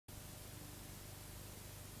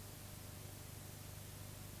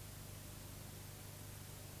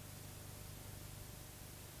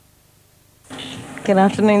Good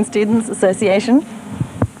afternoon, Students Association.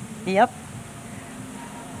 Yep.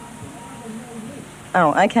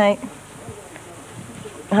 Oh, okay.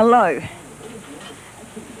 Hello.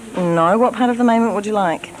 No, what part of the moment would you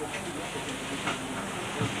like?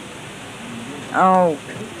 Oh,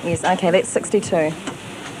 yes, okay, that's 62.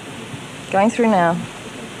 Going through now.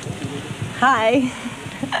 Hi.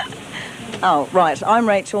 Oh, right, I'm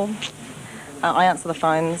Rachel. I answer the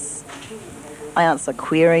phones. I answer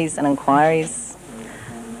queries and inquiries.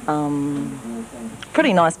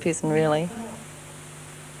 Pretty nice person, really.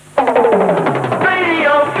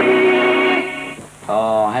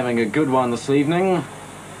 Oh, having a good one this evening.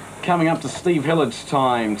 Coming up to Steve Hillard's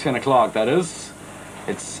time, 10 o'clock that is.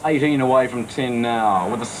 It's 18 away from 10 now,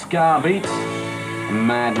 with a ska beat,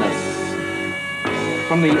 Madness.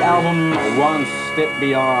 From the album One Step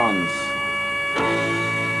Beyond.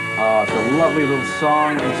 Oh, it's a lovely little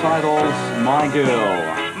song entitled My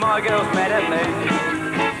Girl. My girl's mad at me.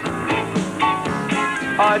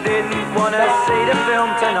 I didn't want to see the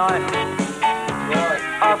film tonight.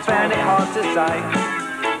 I found it hard to say.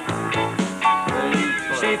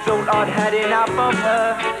 She thought I'd had enough of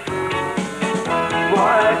her.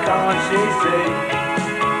 Why can't she see?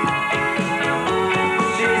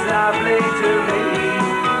 She's lovely to me,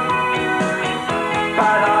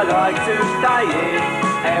 but I like to stay in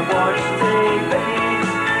and watch TV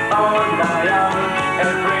on my own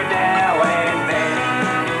every now and then.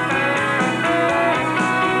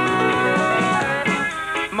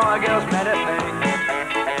 My girl's mad at me.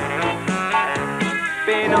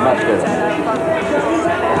 Much better.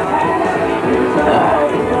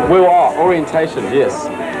 Orientation, yes.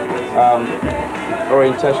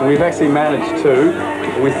 Orientation. We've actually managed to,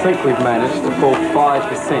 we think we've managed to pull 5%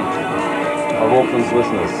 of Auckland's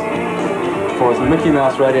listeners. For a Mickey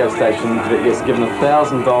Mouse radio station that gets given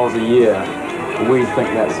 $1,000 a year, we think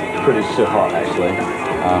that's pretty shit hot, actually.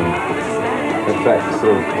 In fact,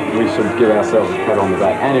 sort of, we should give ourselves a pat on the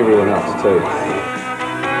back, and everyone else too.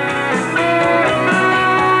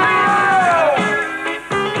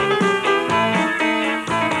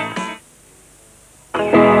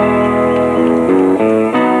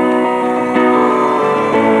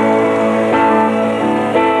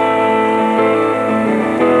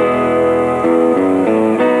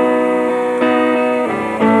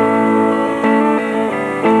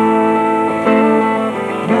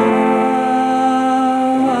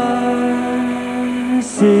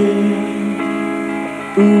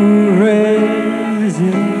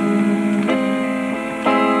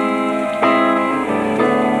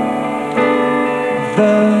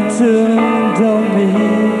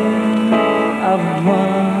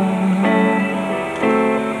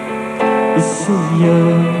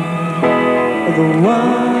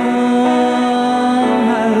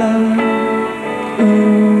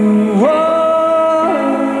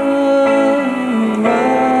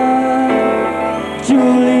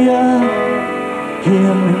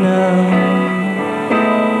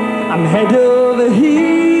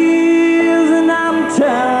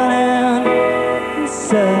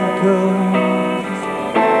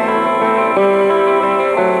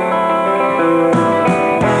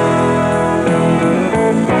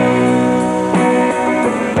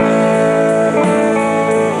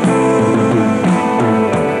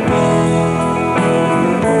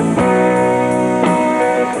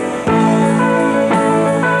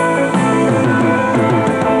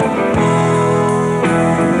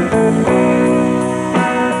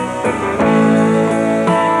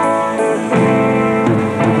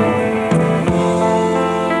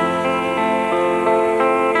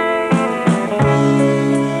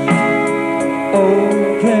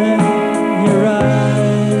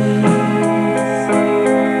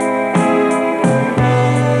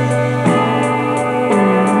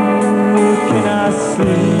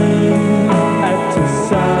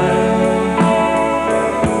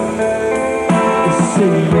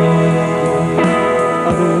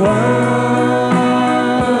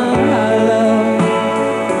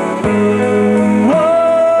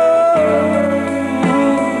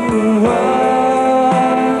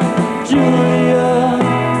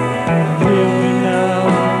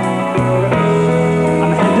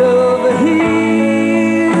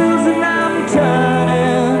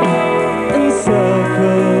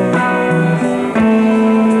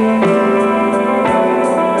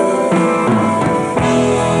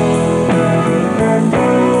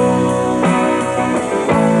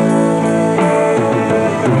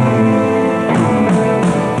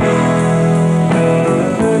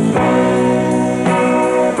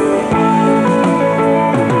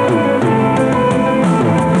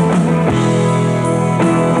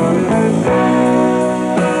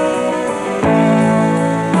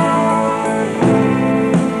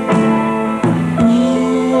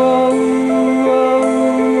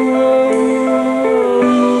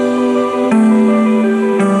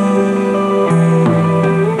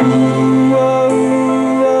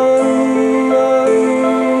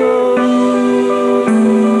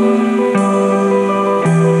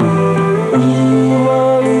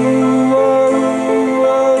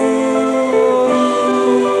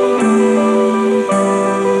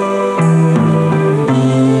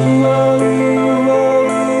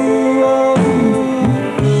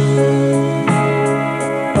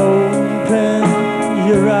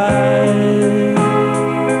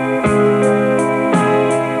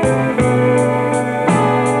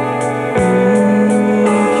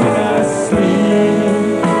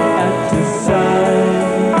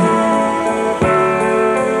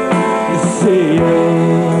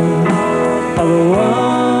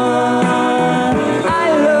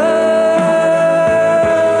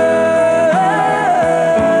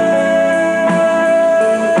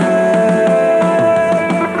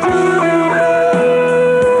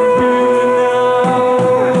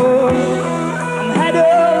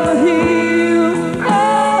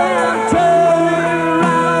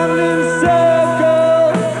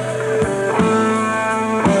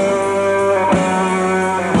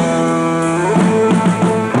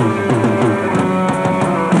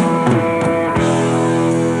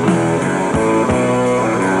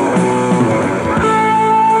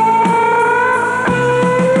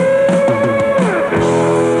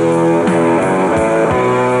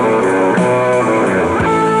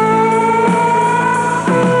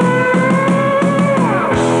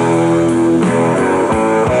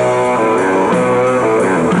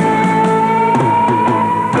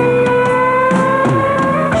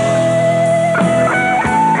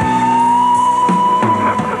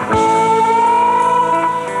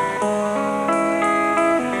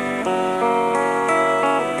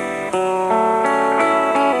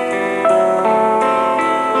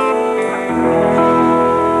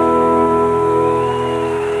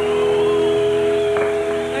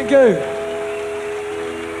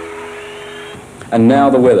 And now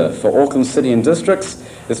the weather. For Auckland City and districts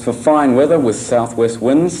is for fine weather with southwest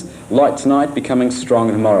winds, light tonight becoming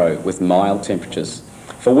strong tomorrow with mild temperatures.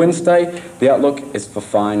 For Wednesday, the outlook is for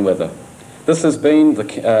fine weather. This has been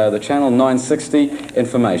the Channel 960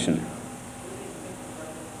 information.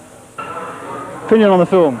 Opinion on the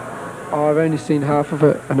film? Oh, I've only seen half of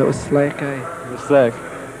it and it was slack, eh? It was slack.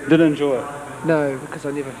 Didn't enjoy it? No, because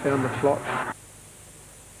I never found the plot.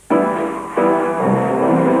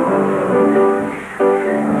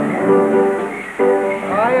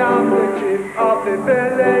 I am the chief of the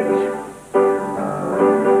village.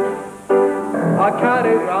 I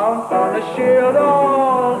carry round on a shield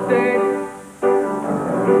all day.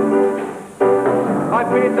 I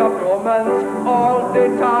beat up Romans all the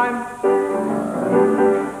time.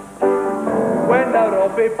 When the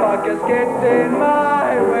ropey buggers get in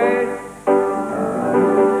my way.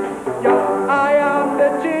 Yeah, I am the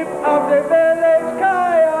chief of the village. I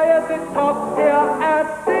at the top, here at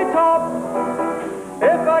the top.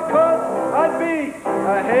 If I could, I'd be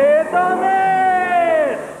a head on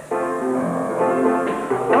it.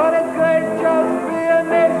 But it's great just being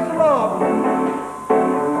this slob.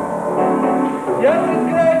 Yes, it's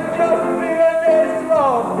great just being this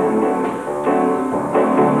slob.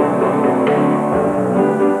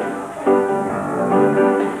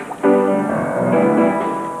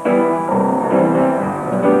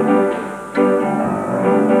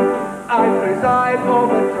 I preside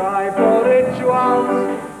over tribal rituals.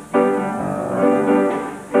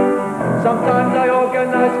 Sometimes I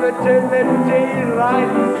organize fertility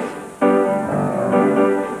rites.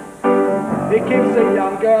 It keeps the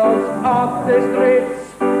young girls off the streets.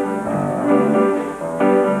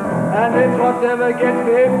 And it's whatever gets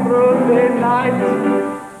me through the night.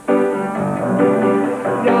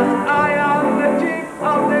 Just